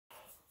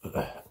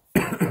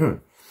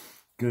Good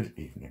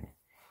evening.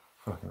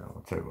 Fucking hell,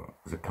 I'll tell you what,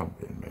 there's a cunt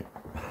being me.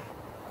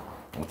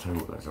 I'll tell you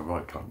what, there's a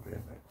right cunt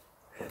being me.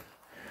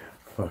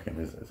 Fucking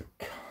there's a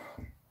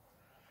cunt.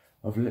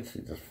 I've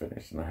literally just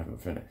finished and I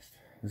haven't finished.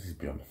 This is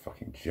beyond a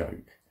fucking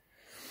joke.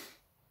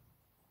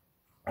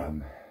 I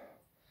mean,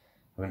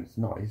 it's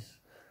nice,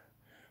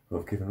 but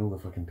I've given all the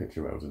fucking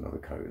picture rails another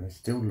coat and they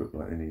still look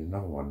like they need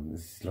another one.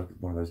 This is like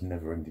one of those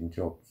never-ending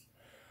jobs.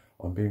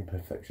 I'm being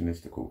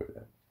perfectionistical with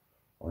it.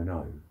 I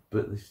know,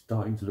 but they're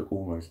starting to look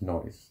almost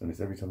nice, and it's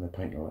every time they're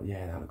painting, I'm like,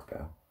 yeah, that looks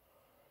better.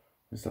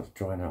 It starts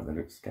drying out and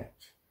they look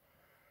sketch.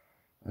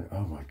 And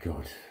oh my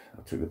god,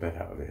 I took the bed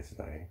out of here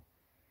today.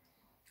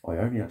 I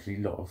only actually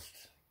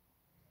lost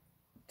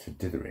to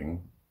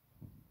dithering.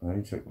 I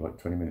only took like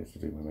 20 minutes to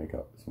do my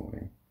makeup this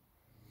morning.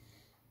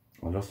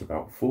 I lost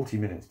about 40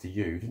 minutes to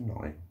you, didn't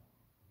I?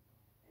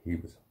 He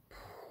was a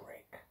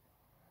prick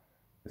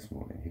this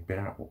morning. He'd been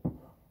out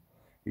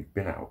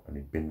and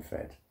he'd been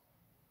fed.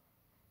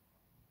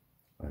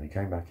 And he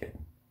came back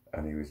in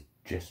and he was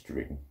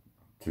gesturing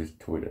to his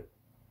toilet.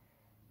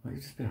 Like,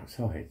 he'd just been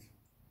outside.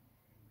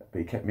 But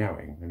he kept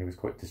meowing and he was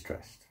quite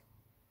distressed.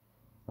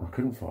 I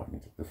couldn't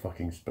find the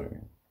fucking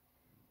spoon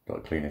that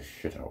I clean his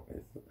shit out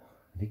with.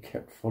 And he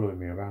kept following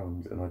me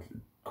around and I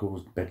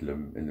caused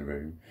bedlam in the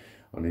room.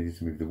 I needed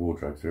to move the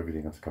wardrobe, so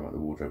everything had to come out of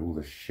the wardrobe. All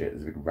the shit,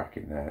 there's a big rack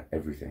in there,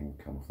 everything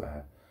come off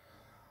there.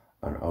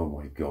 And oh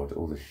my god,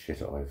 all the shit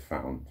that I've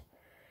found.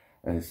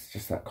 And it's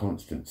just that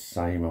constant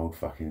same old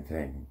fucking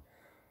thing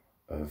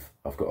of,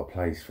 I've got a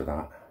place for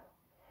that,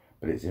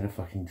 but it's in a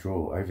fucking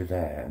drawer over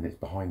there and it's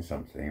behind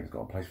something. It's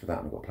got a place for that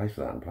and I've got a place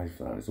for that and a place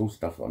for that. And it's all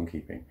stuff that I'm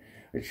keeping.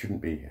 It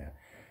shouldn't be here.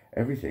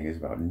 Everything is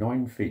about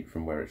 9 feet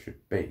from where it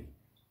should be,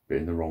 but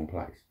in the wrong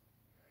place.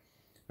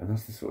 And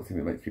that's the sort of thing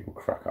that makes people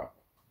crack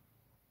up.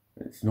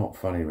 It's not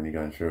funny when you're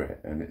going through it,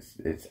 and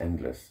it's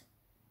endless.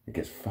 It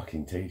gets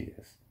fucking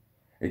tedious.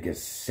 It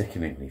gets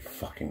sickeningly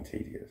fucking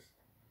tedious.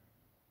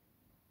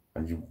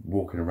 And you're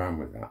walking around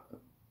with that,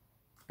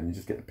 and you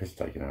just get the piss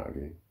taken out of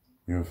you.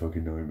 You're a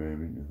fucking nightmare,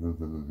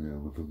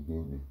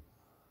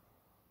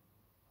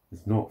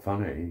 it's not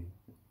funny,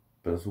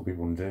 but that's what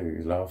people want to do,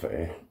 is laugh at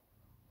it.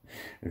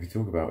 If you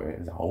talk about it,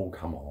 it's like, oh,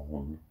 come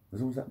on.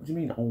 There's always that, what do you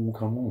mean, oh,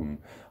 come on?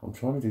 I'm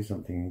trying to do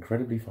something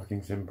incredibly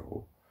fucking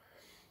simple.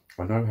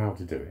 I know how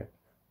to do it.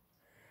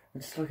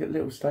 And just like at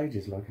little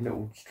stages, like a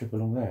little strip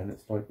along there, and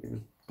it's like, it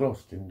was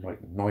glossed in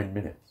like 9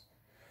 minutes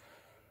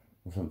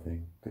or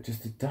something. But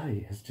just the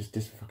day has just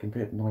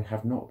disappeared, and I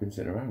have not been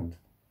sitting around.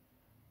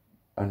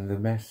 And the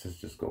mess has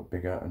just got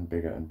bigger and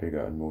bigger and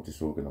bigger and more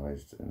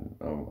disorganised, and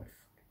oh my,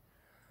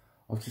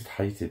 I've just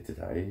hated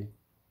today.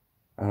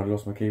 And I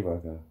lost my key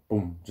worker.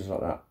 Boom, just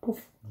like that.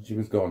 Poof, she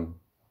was gone.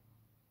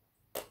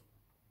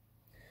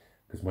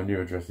 Because my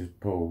new address is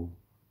Paul.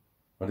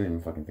 I didn't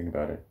even fucking think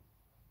about it.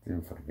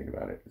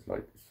 It's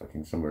like, it's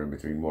fucking somewhere in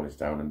between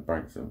Wallistown and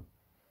Branksome.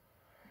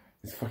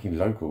 It's fucking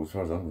local as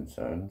far as I'm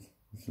concerned.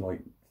 It's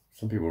like,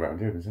 some people around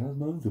here can say, that's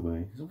miles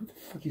away. So what the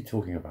fuck are you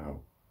talking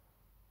about?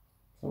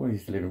 Someone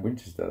used to live in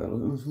Winchester. They're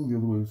like, oh, it's all the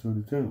other way side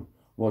of town.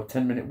 What, a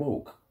 10-minute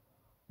walk?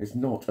 It's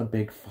not a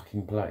big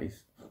fucking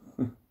place.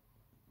 You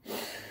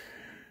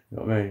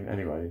know what I mean?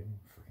 Anyway,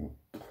 fucking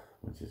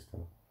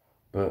Winchester.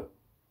 But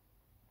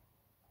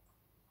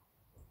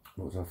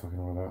what was I fucking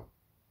on about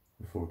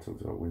before I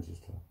talked about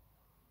Winchester?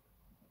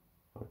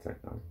 I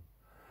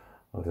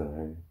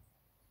don't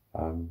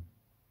know.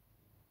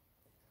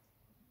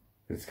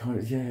 It's kind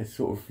of, yeah, it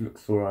sort of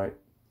looks alright.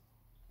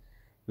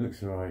 And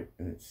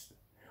it's,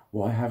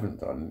 what I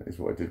haven't done is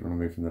what I did when I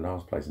moved from the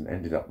last place and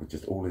ended up with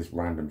just all this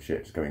random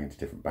shit just going into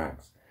different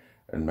bags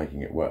and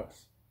making it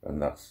worse.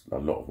 And that's a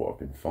lot of what I've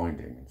been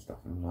finding and stuff.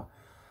 And I'm like,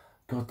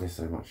 God, there's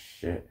so much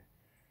shit.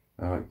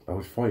 I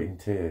was fighting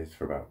tears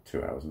for about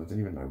 2 hours and I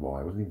didn't even know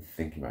why. I wasn't even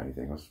thinking about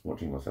anything. I was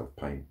watching myself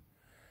paint.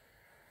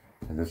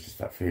 And there's just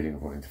that feeling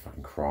of wanting to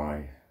fucking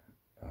cry.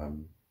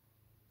 Oh,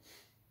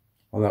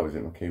 that was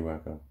it, my key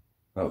worker.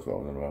 That was what I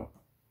was on about.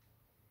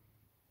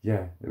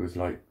 Yeah, it was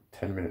like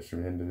 10 minutes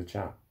from the end of the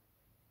chat.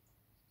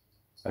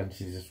 And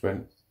she just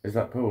went, is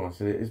that Paul? And I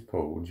said, it is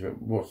Paul. And she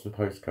went, what's the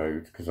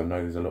postcode? Because I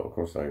know there's a lot of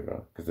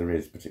crossover. Because there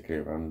is,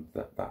 particularly around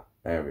that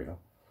area.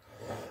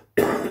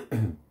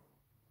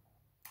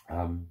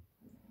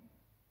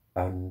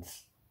 And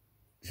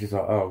she's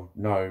like, oh,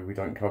 no, we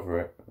don't cover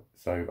it.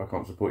 So I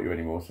can't support you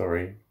anymore,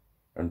 sorry.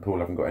 And Paul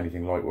haven't got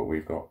anything like what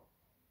we've got.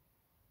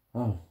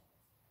 Oh.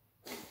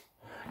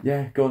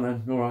 Yeah, go on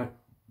then, alright.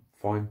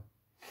 Fine.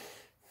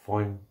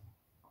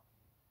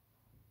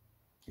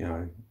 You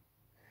know.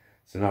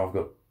 So now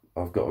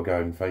I've got to go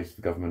and face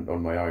the government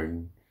on my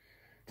own,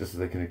 just so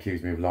they can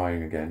accuse me of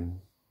lying again.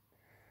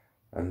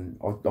 And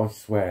I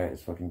swear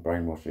it's fucking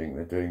brainwashing.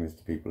 They're doing this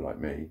to people like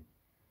me,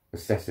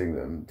 assessing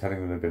them,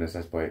 telling them they've been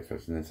assessed by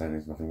experts, and then saying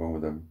there's nothing wrong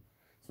with them.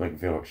 It's making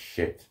them feel like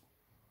shit.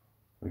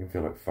 Make them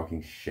feel like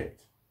fucking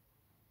shit.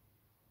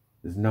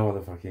 There's no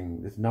other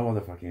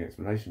fucking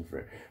explanation for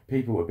it.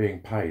 People are being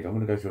paid. I'm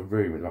going to go to a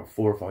room with about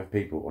 4 or 5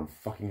 people on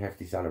fucking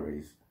hefty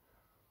salaries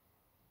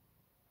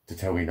to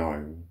tell me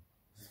no.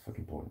 What's the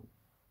fucking point?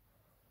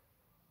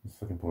 What's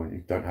the fucking point?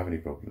 You don't have any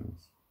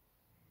problems.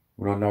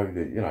 When I know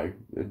that, you know,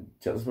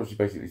 that's what she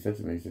basically said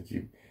to me.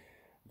 She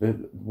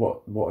said,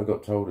 what I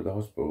got told at the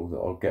hospital, that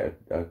I'll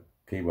get a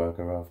key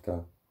worker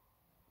after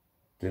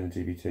doing the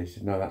TBT. She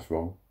said, no, that's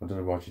wrong. I don't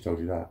know why she told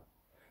you that.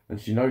 And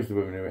she knows the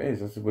woman who it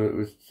is. I said, well, it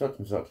was such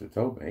and such that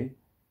told me.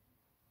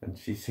 And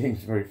she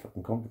seems very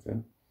fucking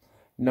competent.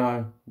 No,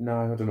 I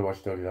don't know why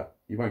she told you that.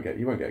 You won't get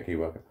a key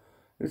worker.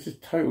 It was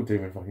just total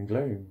doom and fucking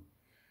gloom.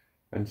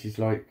 And she's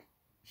like,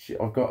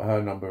 I've got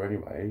her number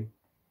anyway.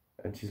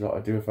 And she's like, I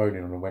do a phone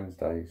in on a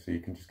Wednesday, so you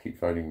can just keep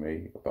phoning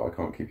me, but I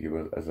can't keep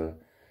you as a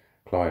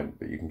client,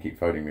 but you can keep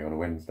phoning me on a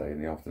Wednesday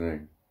in the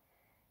afternoon.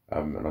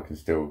 And I can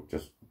still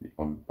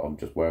I'm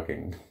just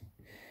working.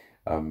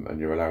 And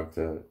you're allowed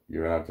to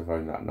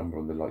phone that number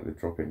on the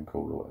drop-in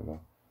call or whatever.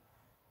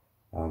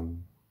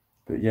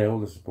 But yeah, all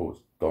the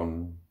support's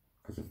gone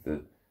because of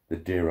the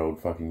dear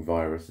old fucking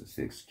virus. It's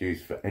the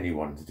excuse for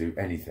anyone to do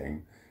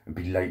anything and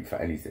be late for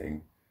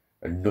anything,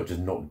 and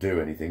not do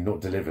anything,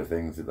 not deliver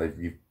things that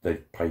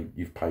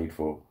you've paid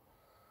for.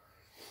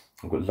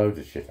 I've got loads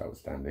of shit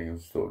outstanding. I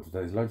just thought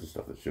there's loads of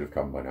stuff that should have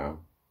come by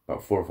now.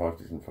 About 4 or 5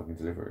 different fucking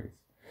deliveries.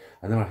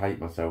 And then I hate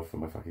myself for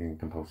my fucking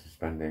compulsive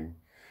spending.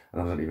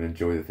 And I don't even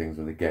enjoy the things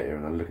when they get here,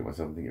 and I look at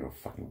myself and think, you're a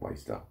fucking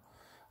waster.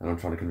 And I'm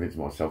trying to convince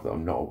myself that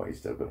I'm not a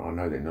waster, but I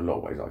know that in a lot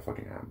of ways I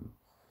fucking am.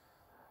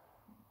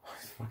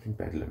 It's fucking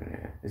bedlam in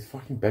here. It's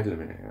fucking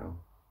bedlam in here.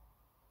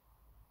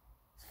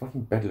 It's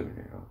fucking bedlam in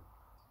here.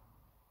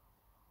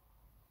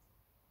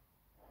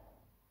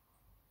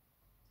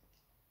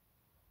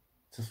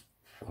 Just,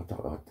 I don't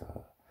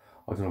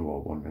know what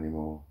I want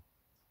anymore.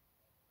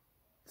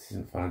 This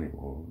isn't fun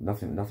anymore.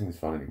 Nothing's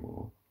fun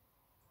anymore.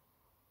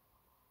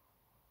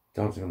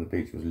 Dancing on the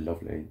beach was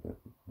lovely, but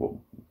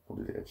what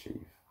did it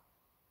achieve?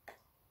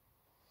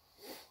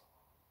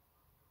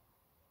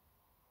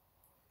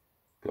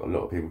 Got a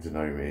lot of people to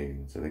know me,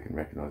 so they can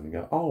recognise me and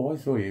go, oh, I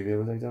saw you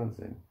the other day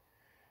dancing.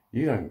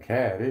 You don't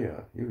care, do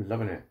you? You're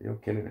loving it. You're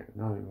killing it.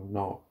 No, I'm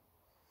not.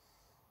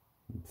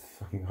 I'm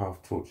fucking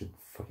half tortured,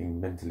 fucking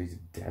mentally to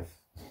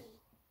death.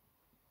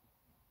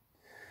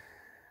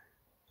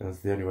 That's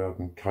the only way I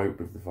can cope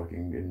with the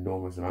fucking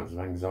enormous amounts of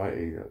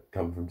anxiety that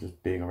come from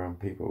just being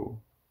around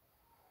people.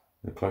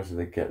 The closer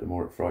they get, the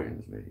more it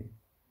frightens me.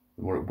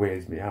 The more it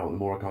wears me out, the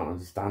more I can't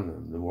understand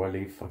them, the more I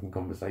leave fucking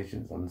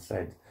conversations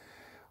unsaid.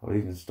 I'll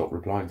even stop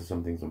replying to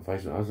some things on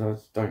Facebook. I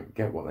just don't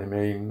get what they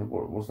mean.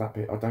 What's that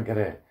bit? I don't get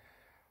it.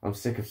 I'm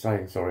sick of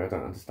saying sorry, I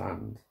don't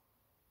understand.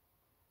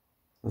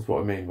 That's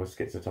what I mean by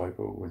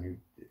schizotypal, when you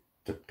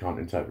just can't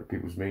interpret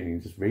people's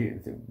meaning, just read it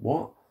and think,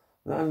 what?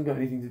 That hasn't got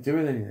anything to do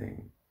with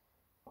anything.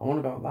 I want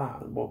about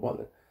that.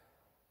 What?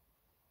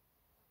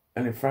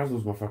 And it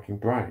frazzles my fucking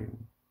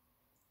brain.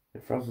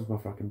 It frazzles my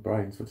fucking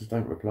brain, so I just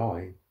don't reply.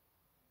 I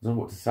don't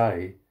know what to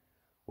say.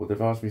 Or they've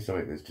asked me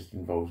something that just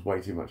involves way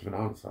too much of an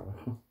answer.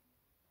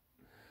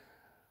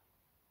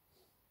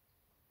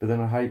 But then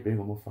I hate being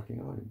on my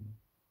fucking own.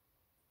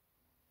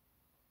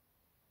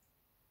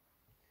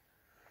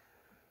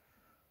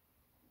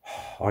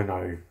 I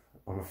know,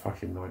 I'm a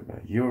fucking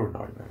nightmare. You're a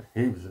nightmare.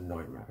 He was a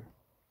nightmare.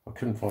 I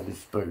couldn't find his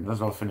spoon.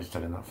 That's why I finished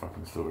telling that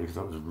fucking story, because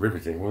that was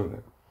riveting, wasn't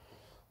it?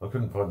 I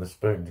couldn't find the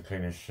spoon to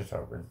clean his shit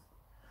up with.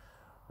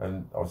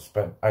 And I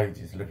spent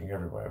ages looking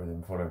everywhere with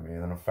him following me,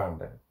 and then I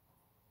found it.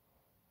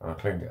 And I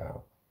cleaned it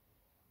out.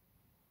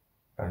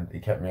 And he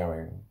kept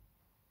meowing.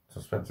 So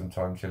I spent some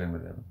time chilling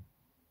with him.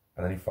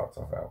 And then he fucked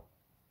off out.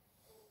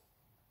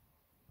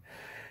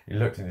 He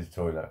looked in his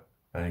toilet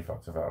and he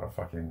fucked off out.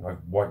 I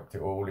wiped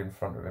it all in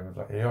front of him. I was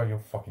like, here, your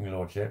fucking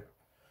lordship.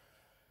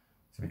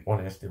 To be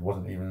honest, it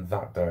wasn't even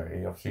that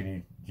dirty. I've seen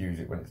you use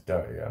it when it's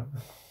dirtier.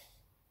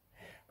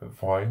 But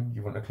fine,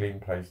 you want a clean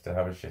place to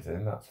have a shit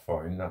in, that's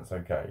fine, that's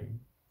okay.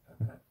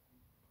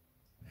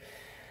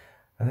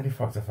 And then he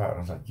fucked off out and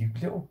I was like, you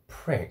little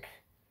prick.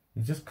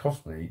 You just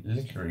cost me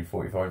literally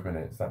 45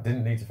 minutes. That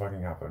didn't need to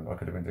fucking happen. I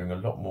could have been doing a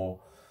lot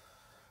more.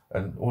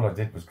 And all I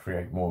did was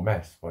create more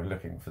mess by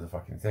looking for the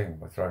fucking thing,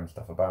 by throwing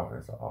stuff about. And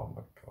it's like, oh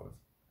my God.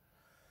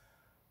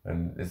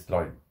 And it's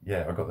like,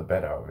 yeah, I got the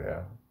bed out of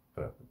here,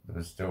 but there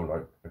was still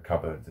like a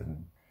cupboard,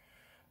 and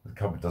the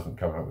cupboard doesn't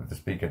come out with the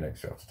speaker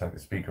next to it. I have to take the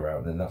speaker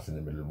out, and then that's in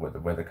the middle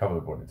of where the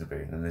cupboard wanted to be.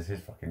 And then there's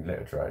his fucking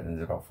litter tray, and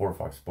there's about 4 or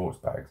 5 sports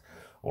bags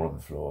all on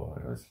the floor.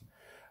 And it was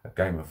a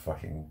game of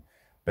fucking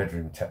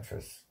bedroom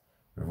Tetris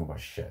with all my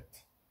shit.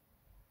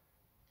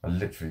 I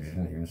literally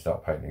didn't even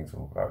start painting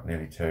until about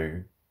nearly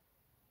 2.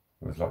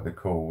 It was like the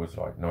call was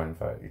like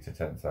 9:30 to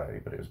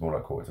 10:30, but it was more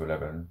like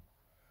 10:45.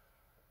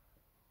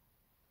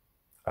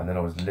 And then I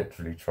was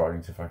literally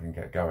trying to fucking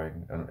get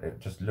going, and it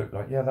just looked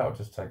like, yeah, that would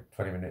just take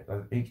 20 minutes.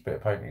 Each bit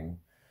of painting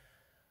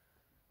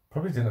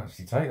probably didn't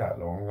actually take that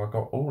long. I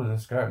got all of the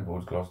skirting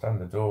boards glossed and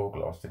the door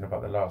glossed in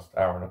about the last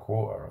hour and a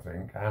quarter, I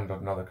think, and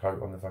another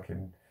coat on the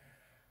fucking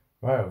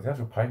rails. The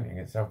actual painting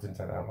itself didn't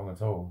take that long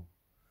at all.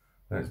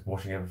 And it's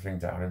washing everything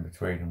down in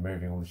between and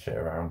moving all the shit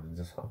around, and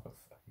just, oh my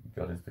fucking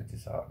God, it's been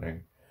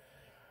disheartening.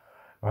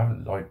 I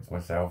haven't liked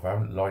myself. I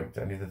haven't liked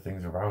any of the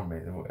things around me.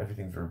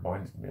 Everything's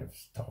reminded me of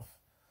stuff.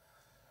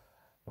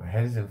 My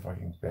head is in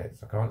fucking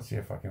bits. I can't see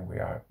a fucking way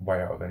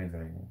out of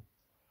anything.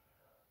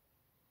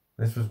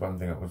 This was one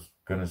thing I was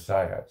going to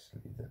say,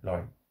 actually, that,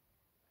 like,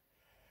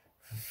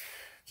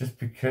 just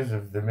because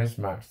of the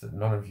mismatch that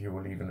none of you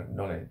will even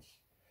acknowledge,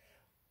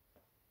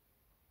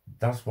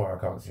 that's why I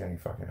can't see any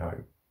fucking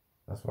hope.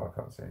 That's why I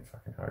can't see any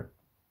fucking hope.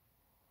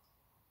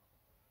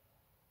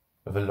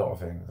 Of a lot of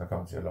things, I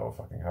can't see a lot of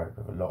fucking hope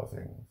of a lot of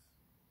things.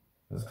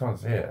 I just can't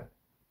see it.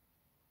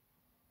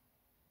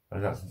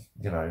 And that's,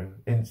 you know,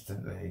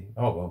 instantly,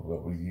 oh,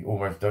 well, you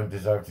almost don't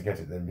deserve to get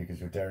it then because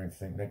you're daring to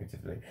think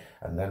negatively.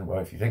 And then, well,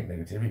 if you think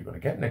negative, you've got to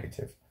get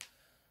negative.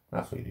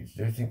 That's what you need to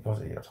do. Think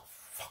positive. Just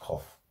fuck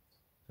off.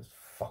 Just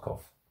fuck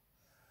off.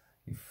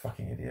 You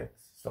fucking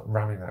idiots. Stop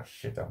ramming that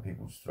shit down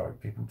people's throat.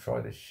 People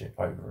try this shit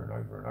over and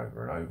over and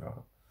over and over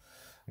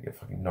and get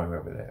fucking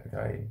nowhere with it,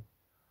 okay?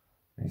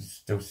 And you're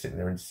still sitting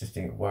there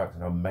insisting it works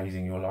and how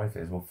amazing your life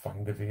is. Well,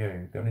 fucking good for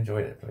you. Go and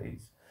enjoy it,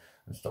 please.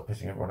 And stop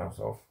pissing everyone else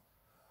off.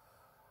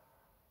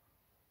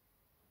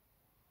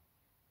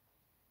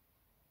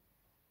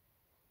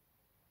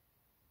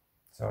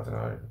 So I don't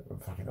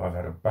know, I've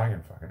had a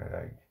banging fucking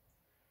headache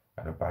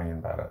and a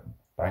banging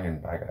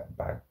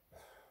bag.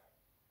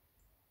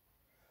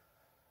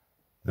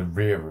 The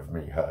rear of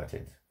me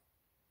hurted.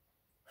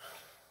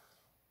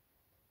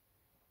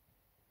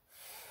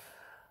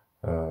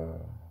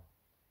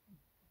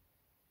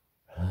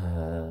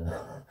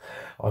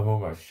 I'm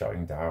almost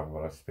shutting down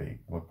when I speak.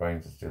 My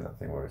brain's just doing that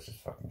thing where it's just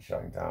fucking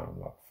shutting down. I'm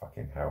like,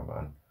 fucking hell,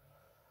 man.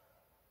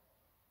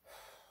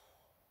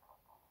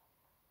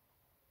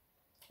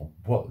 I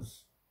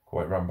was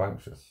quite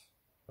rambunctious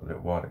a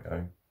little while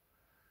ago.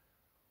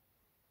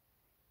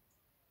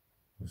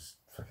 I was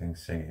fucking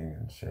singing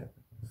and shit.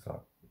 It's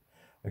like,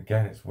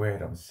 again, it's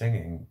weird. I'm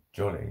singing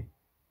jolly,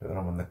 but then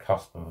I'm on the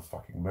cusp of a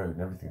fucking mood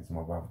and everything's in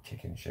my way of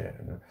kicking shit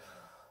and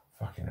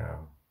fucking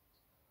hell.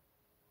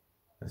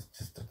 It's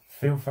just, I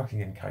feel fucking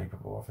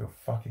incapable. I feel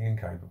fucking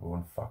incapable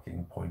and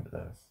fucking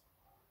pointless.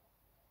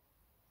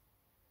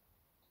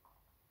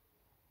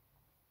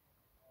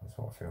 That's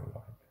what I feel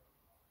like.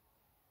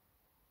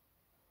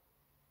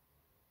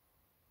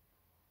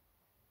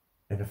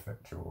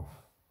 Ineffectual.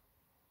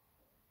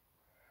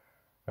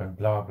 And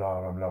blah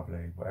blah, I'm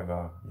lovely,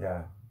 whatever,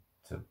 yeah,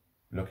 to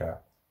look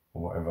at,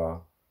 or whatever,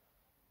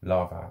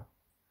 laugh at,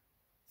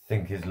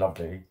 think is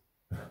lovely.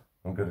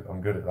 I'm good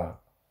at that.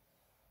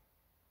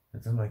 It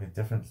doesn't make a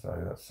difference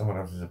though. That's someone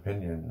else's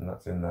opinion and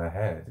that's in their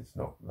head.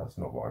 That's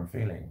not what I'm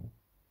feeling.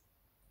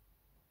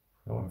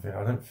 I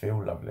don't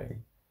feel lovely.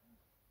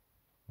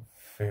 I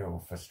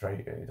feel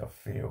frustrated. I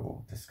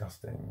feel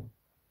disgusting.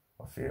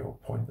 I feel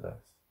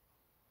pointless.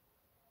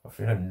 I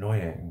feel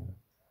annoying.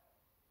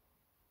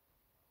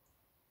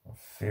 I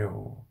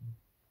feel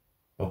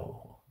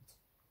bored.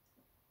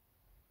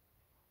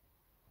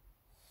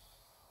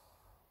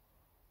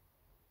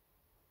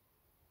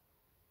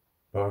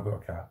 But I've got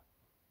a cat.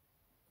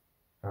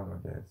 How my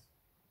days.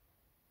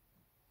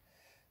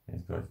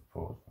 He's got his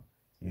paws.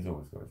 He's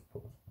always got his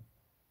paws.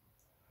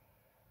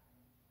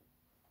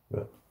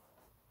 But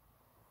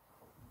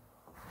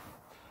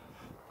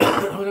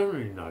I don't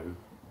really know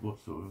what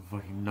sort of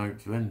fucking note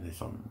to end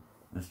this on.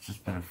 It's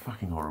just been a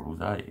fucking horrible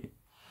day.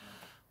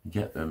 You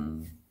get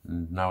them,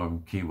 and now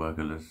I'm key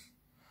workerless.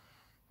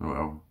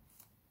 Well,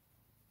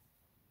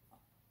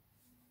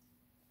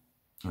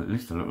 at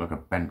least I look like a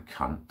bent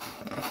cunt.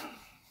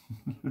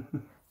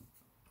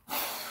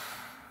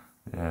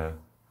 Yeah.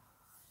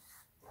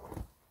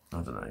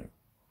 I don't know.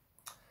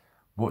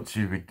 What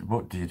do you do?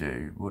 What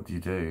do you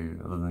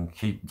do other than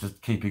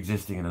keep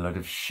existing in a load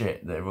of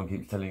shit that everyone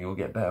keeps telling you will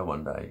get better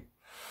one day?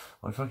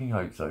 I fucking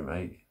hope so,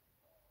 mate.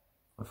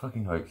 I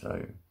fucking hope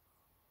so.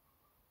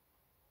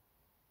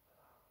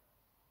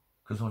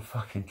 Because I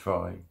fucking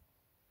try.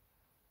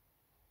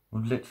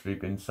 I've literally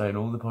been saying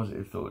all the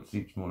positive thoughts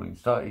each morning.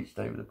 Start each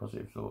day with a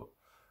positive thought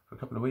for a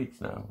couple of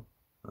weeks now.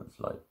 That's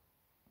like...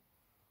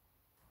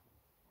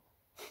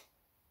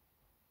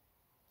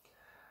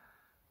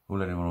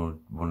 all anyone would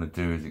want to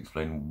do is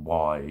explain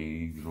why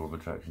the law of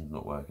attraction's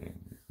not working.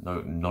 No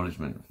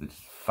acknowledgement of the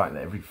fact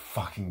that every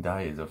fucking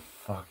day is a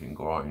fucking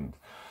grind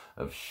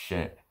of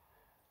shit.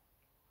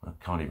 I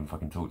can't even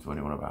fucking talk to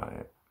anyone about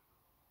it.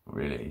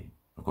 Really.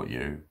 I've got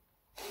you.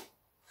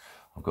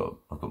 I've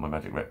got my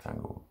magic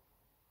rectangle.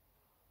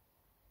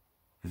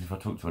 Because if I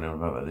talk to anyone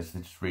about this,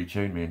 they just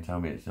retune me and tell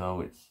me it's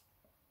not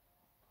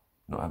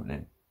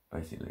happening.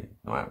 Basically,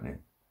 not happening.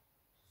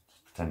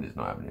 Just pretend it's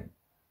not happening.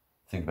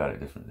 Think about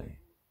it differently.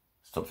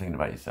 Stop thinking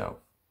about yourself.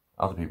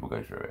 Other people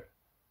go through it.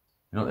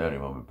 You're not the only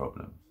one with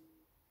problems.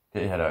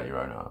 Get your head out of your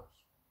own arse.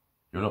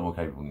 You're a lot more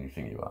capable than you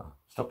think you are.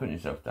 Stop putting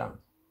yourself down.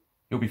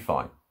 You'll be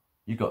fine.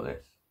 You got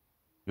this.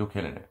 You're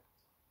killing it.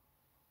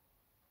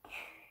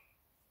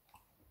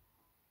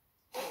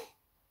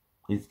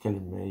 It's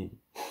killing me.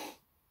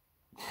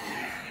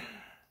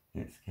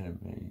 It's killing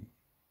me.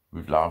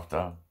 With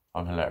laughter.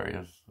 I'm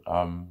hilarious.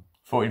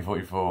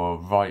 1444,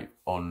 right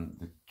on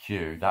the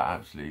queue. That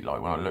actually,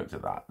 like, when I looked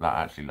at that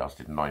actually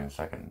lasted 9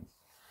 seconds.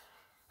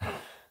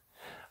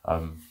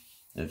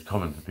 It's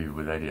common for people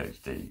with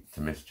ADHD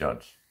to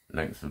misjudge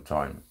lengths of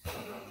time.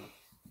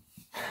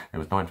 It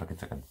was 9 fucking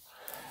seconds.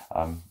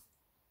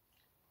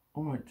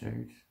 Alright,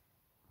 dude.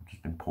 I've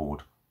just been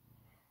poured.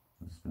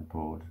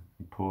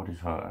 He poured his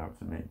heart out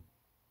to me.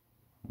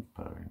 He's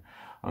purring.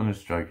 I'm going to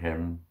stroke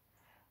him.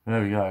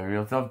 There we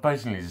go. I've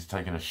basically just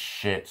taken a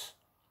shit.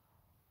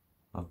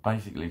 I've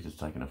basically just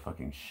taken a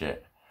fucking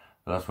shit.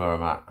 But that's where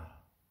I'm at.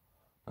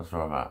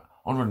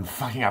 Onward and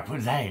fucking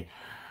upwards, hey!